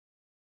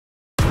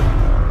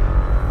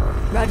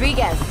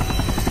Rodriguez,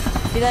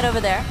 see that over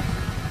there?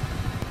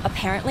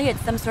 Apparently it's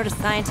some sort of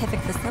scientific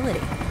facility.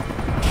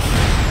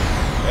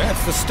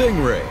 That's the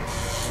Stingray,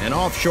 an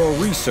offshore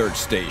research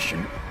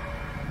station.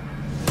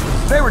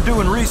 They were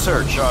doing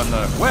research on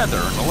the weather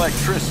and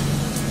electricity.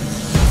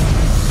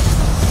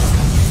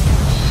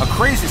 A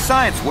crazy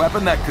science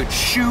weapon that could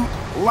shoot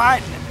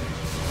lightning.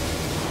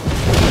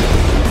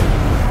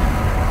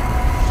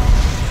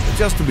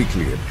 Just to be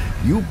clear,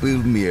 you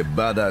build me a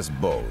badass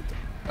boat.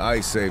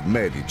 I save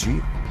Medici,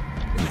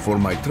 and for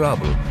my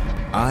trouble,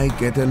 I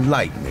get a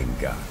lightning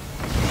gun.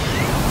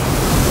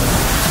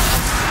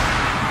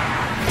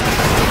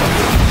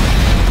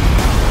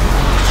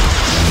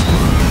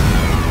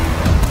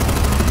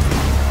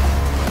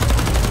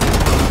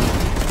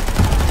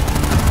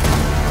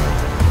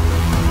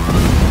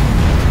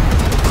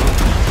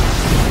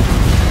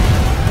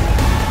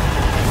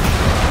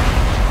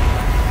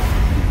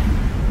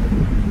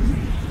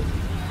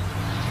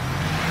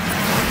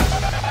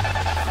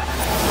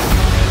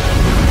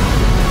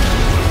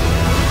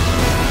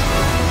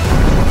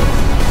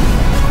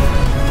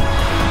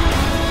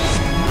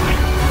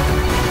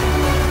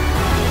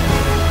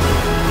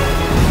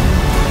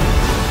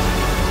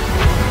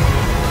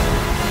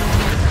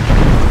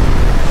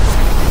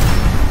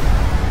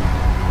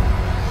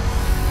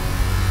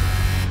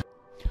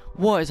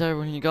 What is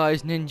everyone, you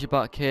guys?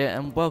 NinjaBuck here,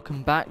 and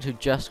welcome back to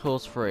Just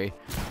Cause 3.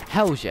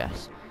 Hells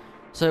yes.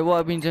 So what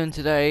I've been doing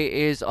today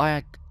is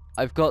I've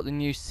got the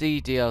new Sea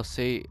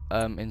DLC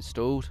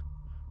installed.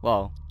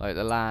 Well, like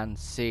the land,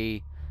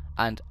 sea,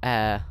 and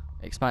air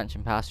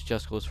expansion pass for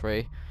Just Cause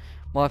 3.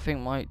 What I think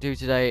I might do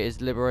today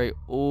is liberate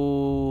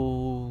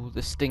all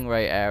the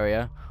Stingray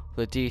area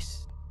for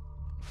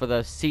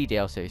the Sea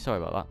DLC.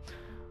 Sorry about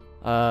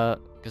that.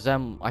 Because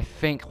then I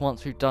think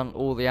once we've done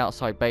all the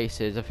outside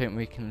bases, I think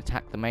we can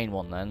attack the main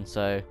one then.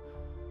 So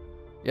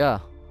yeah,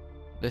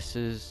 this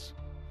is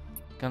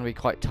gonna be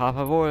quite tough.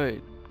 I've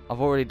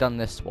already done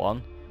this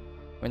one.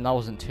 I mean, that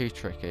wasn't too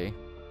tricky,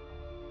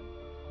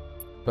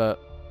 but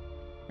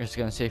we're just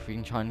gonna see if we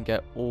can try and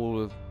get all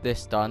of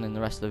this done in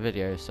the rest of the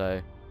video.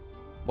 So,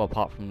 well,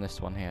 apart from this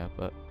one here,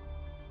 but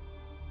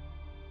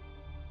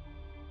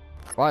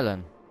right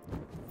then,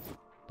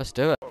 let's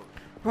do it.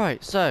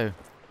 Right, so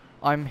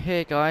I'm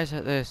here, guys,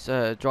 at this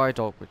dry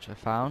dock which I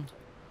found,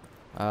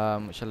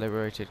 which I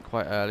liberated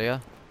quite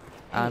earlier.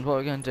 And what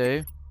we're going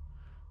to do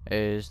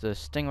is the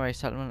Stingray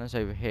settlement is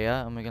over here,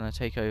 and we're going to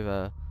take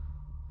over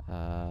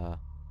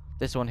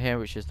this one here,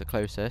 which is the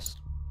closest.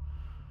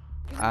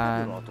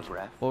 And what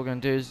we're going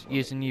to do is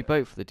use a new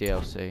boat for the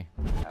DLC,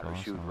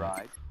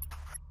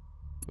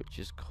 which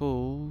is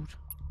called,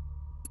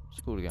 what's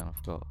it called again? I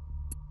forgot.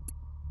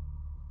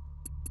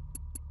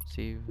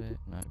 Sea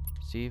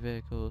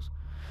vehicles.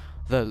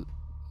 The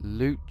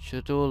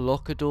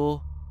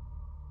Locador.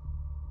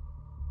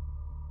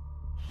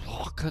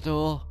 I don't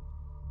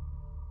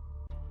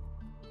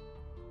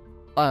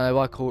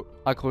know.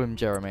 I call him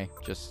Jeremy.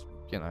 Just,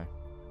 you know.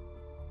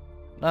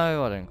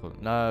 No, I don't call him.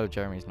 No,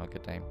 Jeremy's not a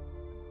good name.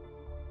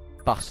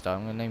 Buster.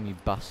 I'm gonna name you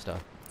Buster.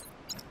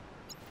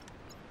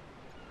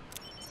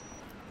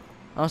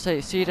 I'll say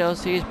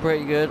CDLC is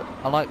pretty good.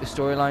 I like the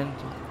storyline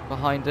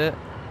behind it.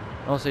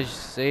 Also, as you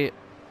see,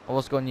 I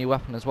also got a new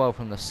weapon as well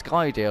from the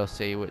Sky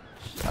DLC, which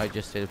I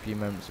just did a few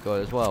moments ago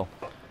as well.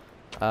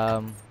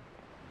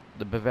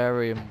 The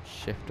Bavarian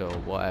Shifter, or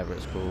whatever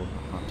it's called,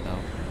 I can't tell.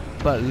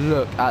 But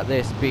look at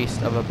this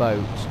beast of a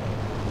boat.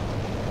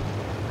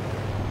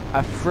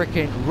 A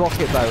freaking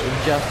rocket boat in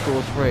Just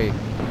Cause 3.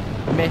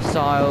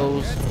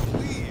 Missiles,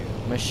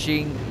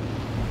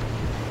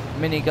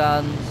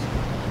 miniguns.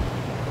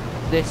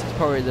 This is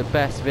probably the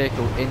best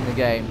vehicle in the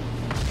game.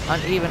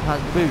 And even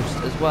has boost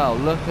as well,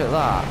 look at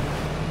that.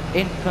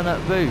 Infinite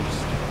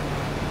boost.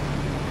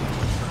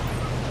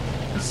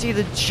 You see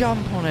the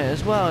jump on it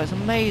as well, it's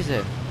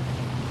amazing.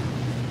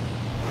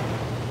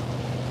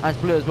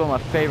 And blue as well, my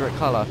favourite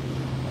colour.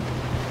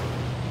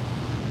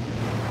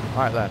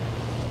 Alright then.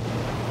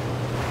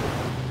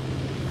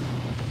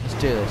 Let's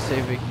do this, see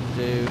if we can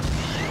do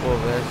all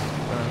of this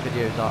when the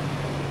video's up.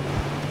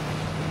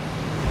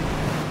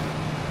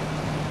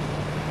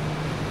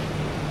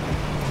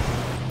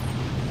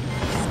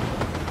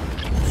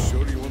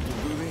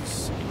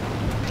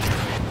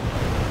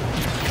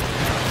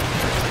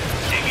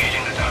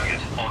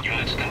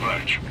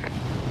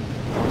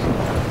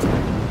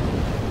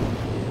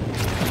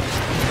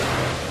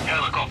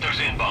 Helicopters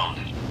inbound.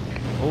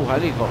 Oh,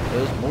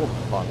 helicopters, more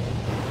fun.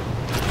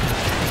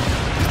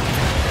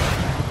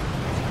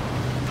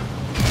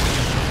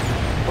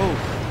 Oh,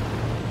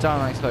 down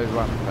and explode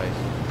right in the face.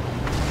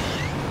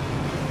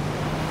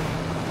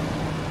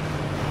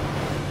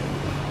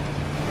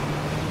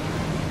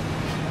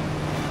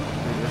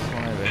 Maybe this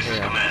one over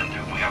here.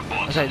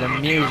 I say the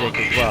music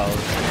as well.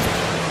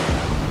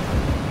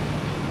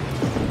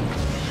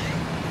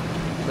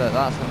 Look,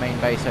 that's the main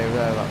base over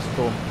there, that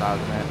storm cloud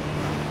in it.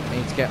 I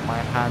need to get my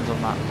hands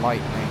on that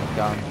lightning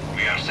gun.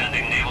 We are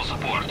sending naval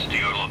support to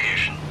your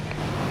location.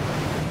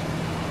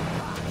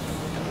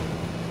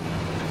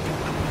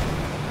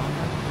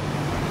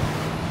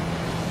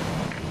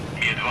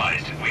 Be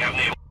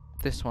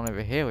this one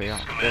over here we are.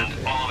 Command,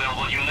 all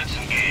available units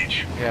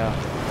engage. Yeah.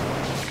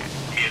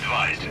 Be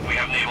advised, we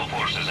have naval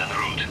forces en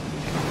route.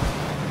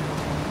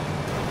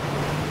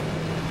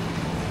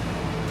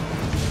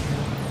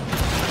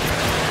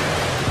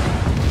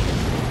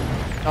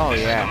 Oh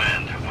This is yeah.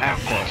 Command, we have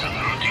boats en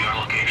route to your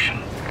location.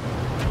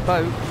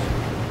 Boat.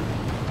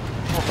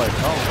 What boat?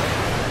 Oh.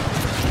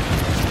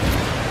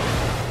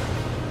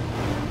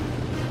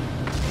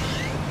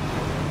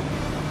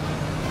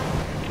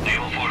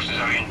 Naval forces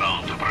are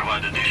inbound to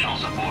provide additional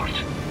support.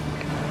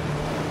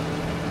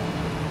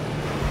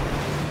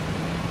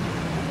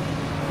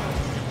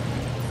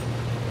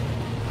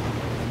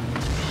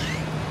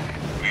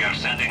 We are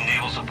sending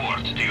naval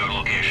support to your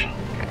location.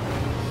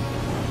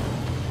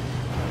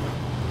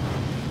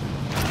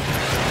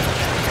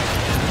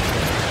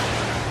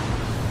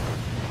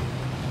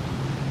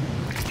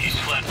 He's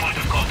flat point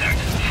of contact.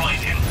 Find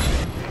him.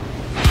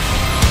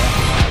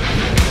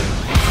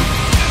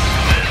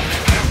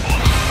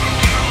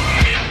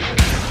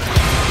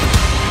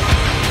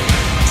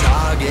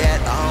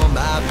 Target on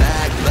my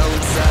back,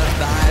 lone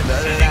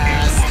survivor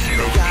last.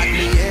 They got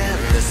me in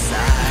the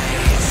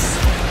sights.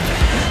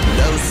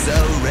 No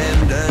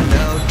surrender,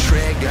 no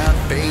trigger,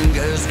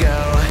 fingers go.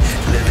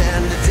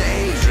 Living the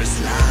dangerous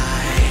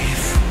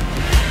life.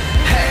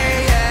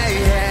 Hey, hey,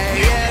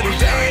 hey, every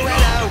day when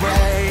I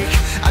wake,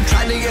 I'm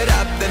trying to get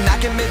up, they're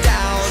knocking me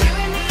down.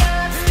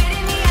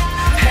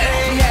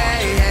 Hey,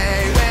 hey,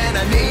 hey, when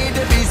I need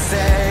to be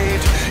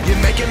saved,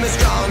 you're making me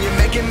strong, you're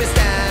making me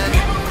stand.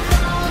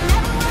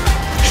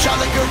 Shot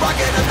like a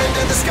rocket up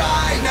into the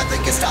sky,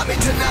 nothing can stop me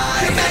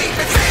tonight. You make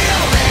me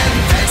feel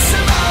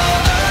invincible,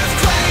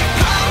 earthquake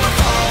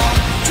powerful,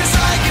 just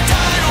like a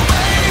tidal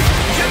wave.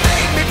 You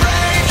make me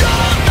brave,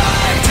 you're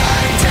my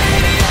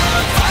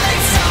titanium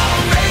fight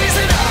song. Raise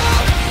it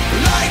up,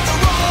 like the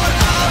roar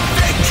of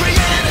victory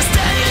in a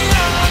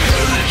stadium.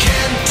 Who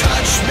can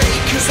touch me,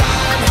 'cause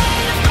I'm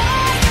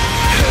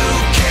who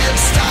can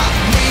stop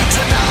me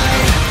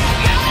tonight?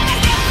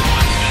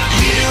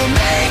 You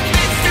make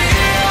me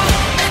feel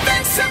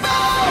invincible.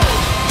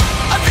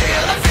 I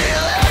feel it.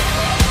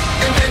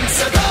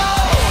 Invincible.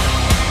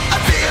 I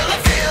feel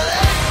it.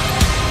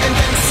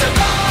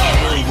 Invincible.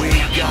 Here we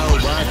go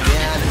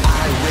again.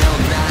 I will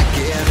not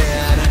give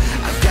in.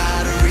 I've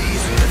got a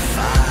reason to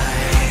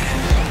fight.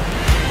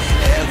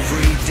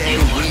 Every day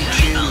we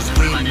choose,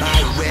 we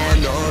might win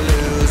or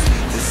lose.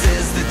 This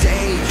is the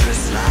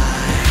dangerous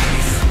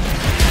life.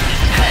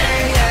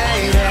 Hey, hey,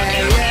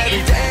 hey,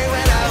 every day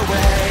when I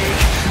wake,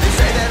 they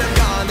say that I'm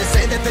gone, they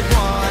say that they've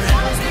won.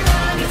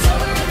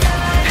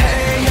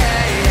 Hey,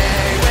 hey,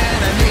 hey, when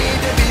I need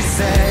to be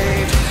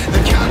saved,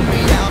 they count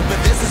me out, but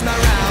this is my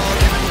round.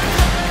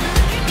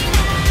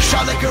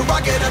 Shot like a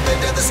rocket up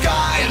into the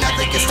sky,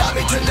 nothing can stop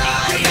me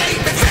tonight.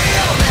 Make me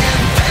feel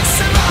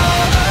invincible,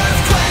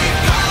 earthquake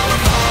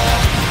powerful,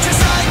 just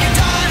like a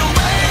tidal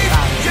wave.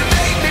 You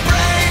make me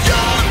brave,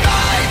 you're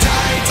my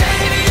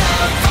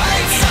titanium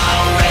fight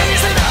song.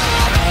 Raise it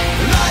up,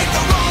 like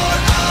the roar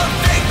of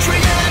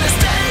victory in a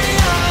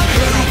stadium.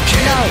 Who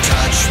can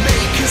touch me,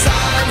 'cause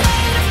I'm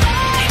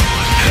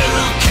who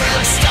can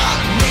stop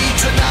me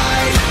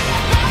tonight?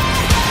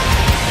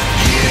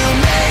 You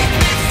make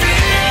me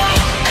feel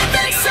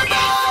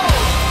invincible.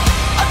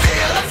 I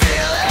feel it.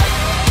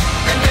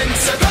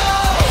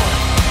 Invincible.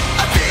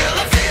 I feel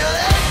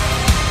it.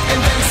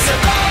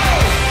 Invincible.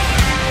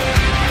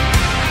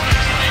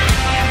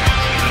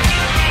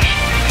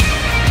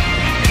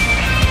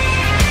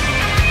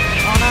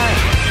 Oh no.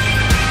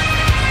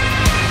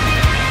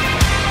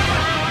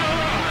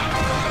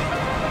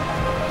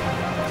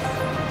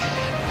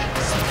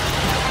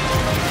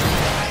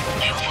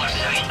 Naval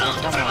forces are inbound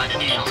to provide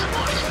additional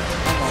support.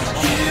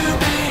 You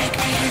make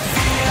me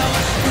feel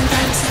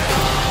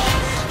invincible.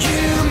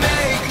 You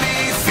make me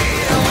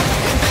feel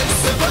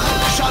invincible.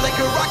 Shot like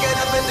a rocket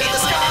up into the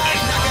sky,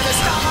 not gonna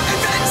stop.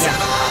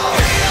 Invincible.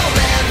 Feel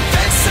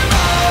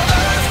invincible.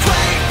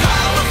 Earthquake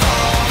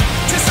powerful,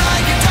 just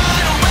like a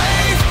tidal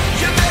wave.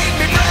 You make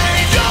me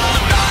brave. You're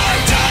my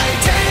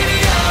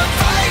titanium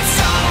fight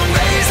song.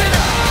 Raise it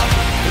up,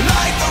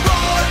 like the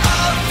roar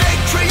of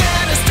victory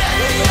in a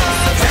stadium.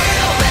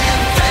 Feel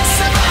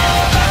invincible.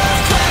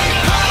 Earthquake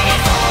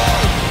powerful,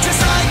 just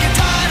like a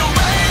tidal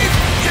wave.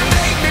 You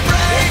make me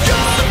brave.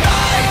 You're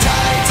my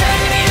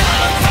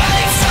titanium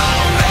fight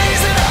song.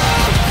 Raise it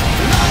up,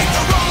 like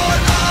the roar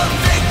of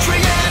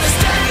victory in a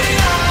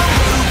stadium.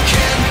 Who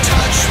can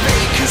touch me,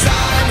 'cause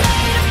I'm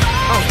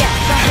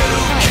who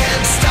can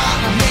stop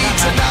me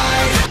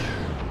tonight?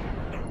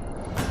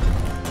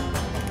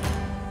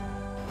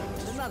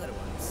 Another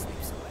one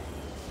slips away.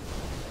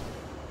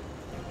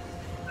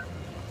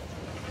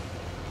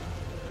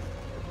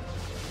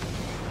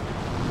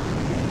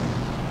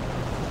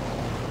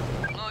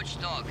 Good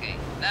talking.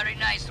 Very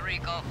nice,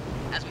 Rico.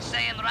 As we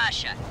say in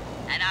Russia,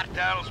 an art.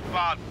 Tell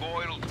spot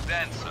boiled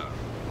denser.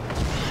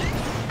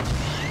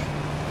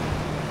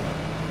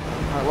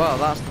 Right, well,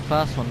 that's the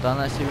first one done.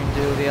 Let's see if we can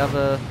do the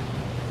other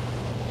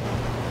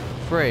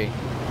 3.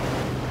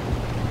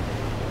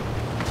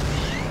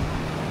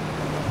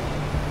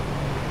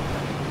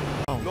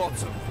 Not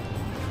lots of them.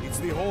 It's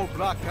the whole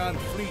Black Hand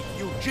fleet.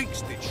 You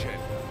jinxed it, Sheldon.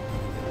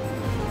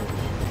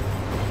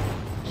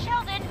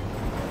 Sheldon,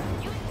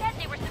 you said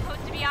they were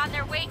supposed to be on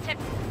their way to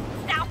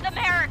South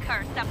America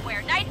or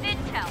somewhere. Nice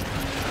intel.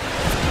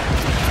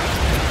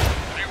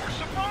 They were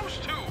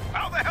supposed to.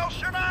 How the hell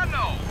should I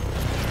know?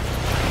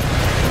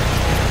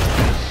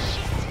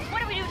 Jeez,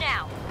 what do we do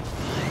now?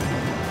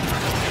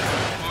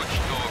 Much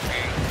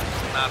talking.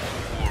 Not to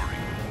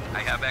worry. I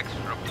have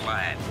extra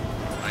plans.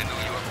 I know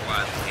your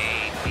plan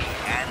A, B,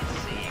 and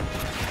C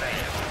will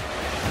fail.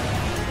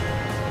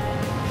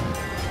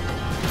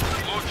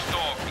 Much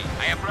talking.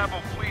 I have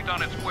rebel fleet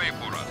on its way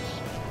for us.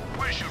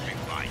 We should be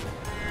fine.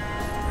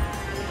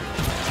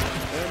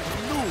 And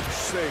Luke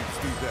saves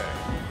the day.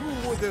 Who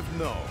would have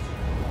known?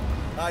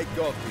 I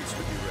got this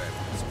with the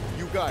rebels.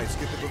 You guys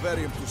get the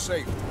Bavarium to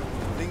safety.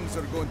 Things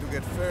are going to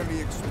get fairly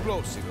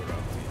explosive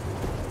around here.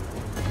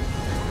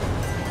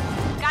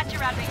 Gotcha,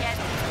 Rodriguez.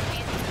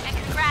 And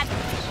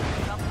congratulations.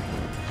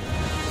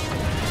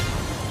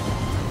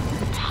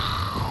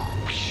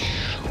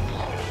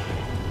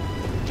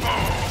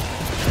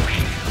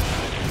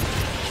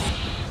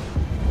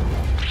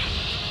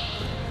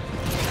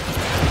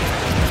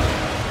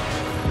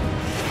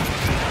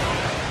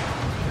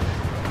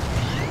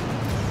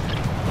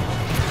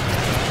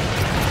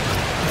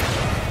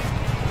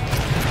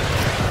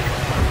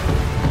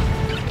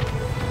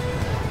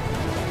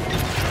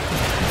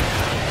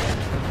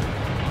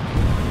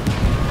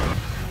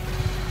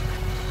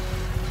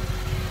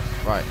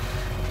 Right.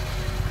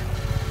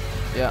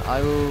 Yeah,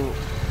 I will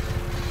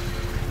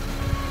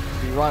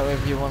be right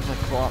with you once I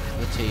caught up to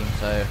the team.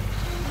 So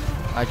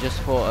I just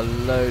fought a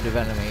load of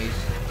enemies,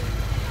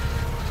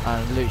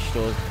 and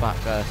Luchador's back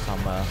there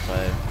somewhere. So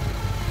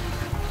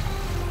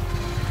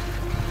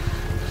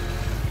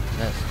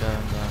let's go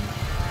and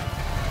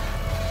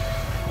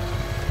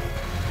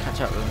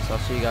catch up with them. So I'll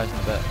see you guys in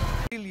a bit.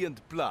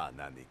 Brilliant plan,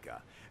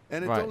 Annika.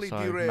 And it Right, only so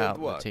I'm derailed out of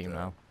the what? team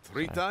now,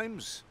 3 so.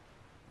 times?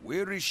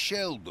 Where is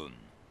Sheldon?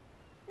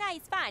 Nah,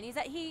 he's fine. He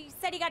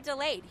said he got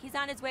delayed. He's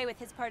on his way with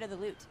his part of the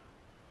loot.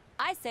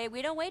 I say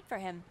we don't wait for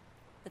him.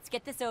 Let's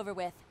get this over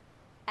with.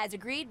 As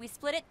agreed, we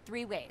split it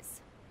 3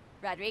 ways.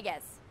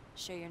 Rodriguez,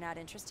 sure you're not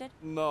interested?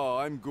 No,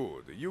 I'm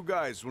good. You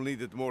guys will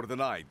need it more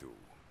than I do.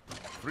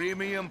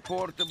 Premium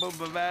portable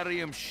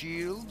Bavarium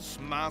shields,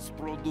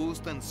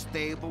 mass-produced and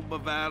stable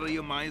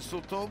Bavarium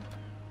isotope.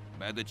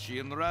 Medici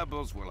and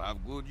rebels will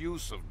have good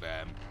use of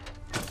them.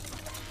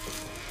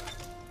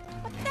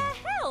 What the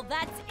hell?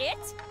 That's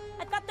it?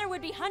 I thought there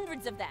would be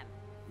hundreds of them.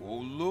 Oh,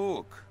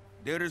 look.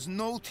 There is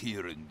note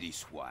here in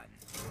this one.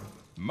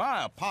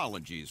 My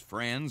apologies,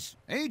 friends.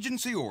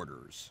 Agency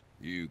orders.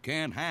 You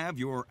can't have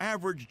your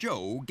average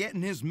Joe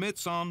getting his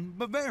mitts on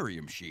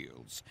Bavarium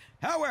shields.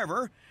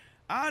 However,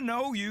 I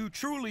know you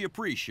truly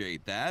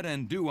appreciate that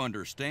and do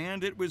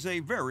understand it was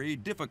a very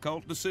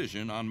difficult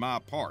decision on my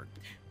part.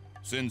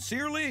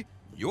 Sincerely,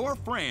 your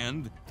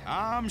friend,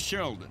 Tom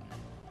Sheldon.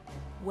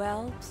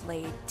 Well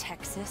played,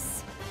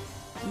 Texas.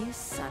 You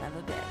son of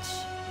a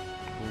bitch.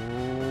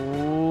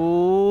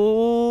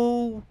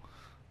 Ooh.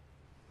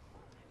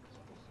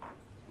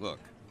 Look,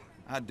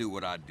 I do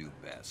what I do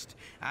best.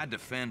 I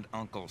defend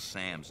Uncle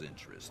Sam's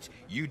interests.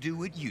 You do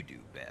what you do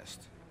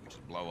best, which is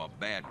blow up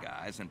bad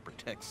guys and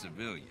protect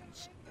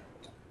civilians.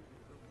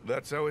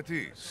 That's how it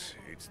is.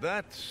 It's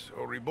that,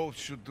 or we both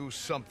should do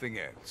something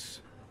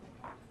else.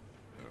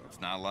 It's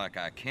not like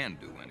I can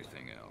do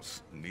anything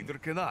else. Neither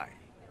can I.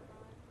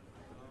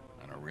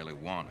 I don't really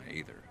want to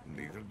either.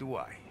 Neither do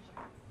I.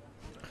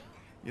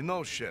 You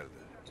know, Sheldon,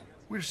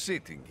 we're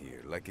sitting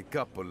here like a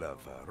couple of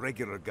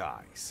regular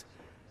guys.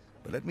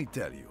 But let me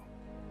tell you,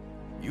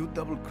 you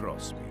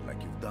double-cross me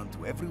like you've done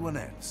to everyone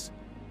else,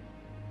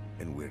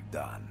 and we're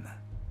done.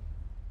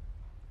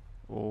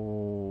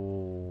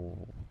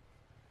 Oh.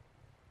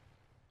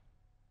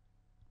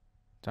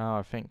 Now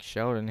I think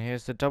Sheldon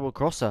here's the double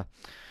crosser.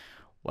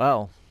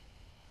 Well,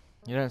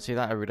 you don't see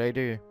that every day,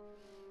 do you?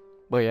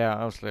 Well, yeah,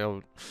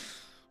 obviously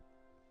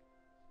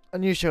I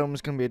knew Sheldon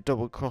was going to be a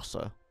double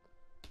crosser.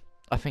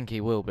 I think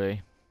he will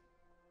be.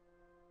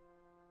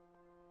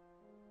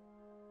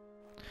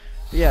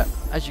 But yeah,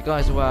 as you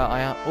guys are aware,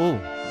 I am... Oh,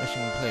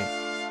 mission complete.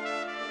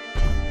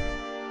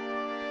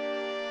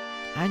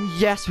 And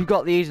yes, we've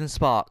got the Eden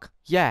Spark.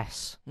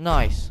 Yes,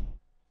 nice.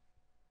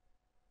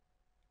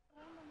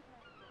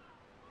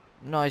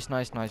 Nice.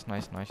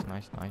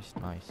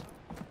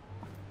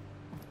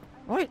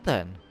 Right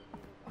then.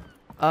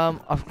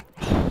 I've...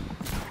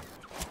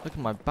 Look at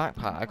my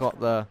backpack. I got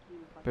the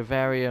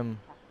Bavarium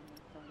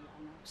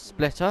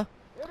splitter.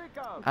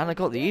 And I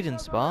got the Eden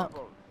Spark.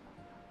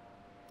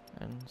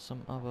 And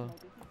some other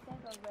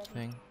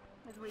thing.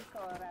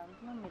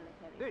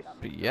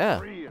 But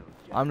yeah,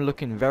 I'm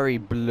looking very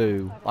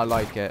blue. I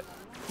like it.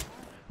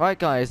 Right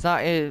guys,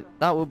 that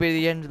will be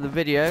the end of the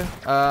video.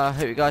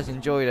 Hope you guys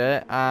enjoyed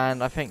it,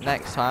 and I think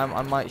next time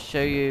I might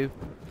show you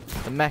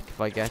the mech if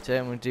I get it,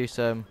 and we'll do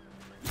some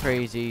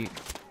crazy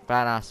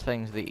badass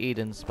things with the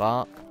Eden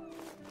Spark.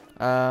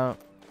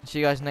 See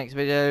you guys in the next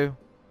video.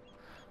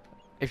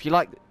 If you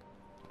like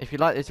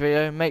this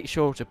video, make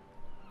sure to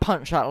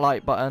punch that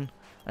like button.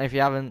 And if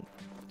you haven't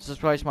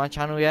subscribed to my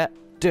channel yet,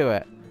 do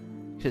it.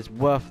 Because it's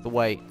worth the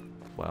wait.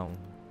 Well,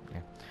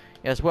 yeah,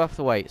 it's worth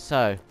the wait.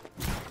 So,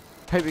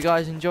 hope you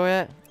guys enjoy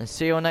it. And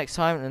see you all next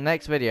time in the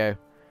next video.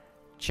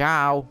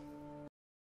 Ciao.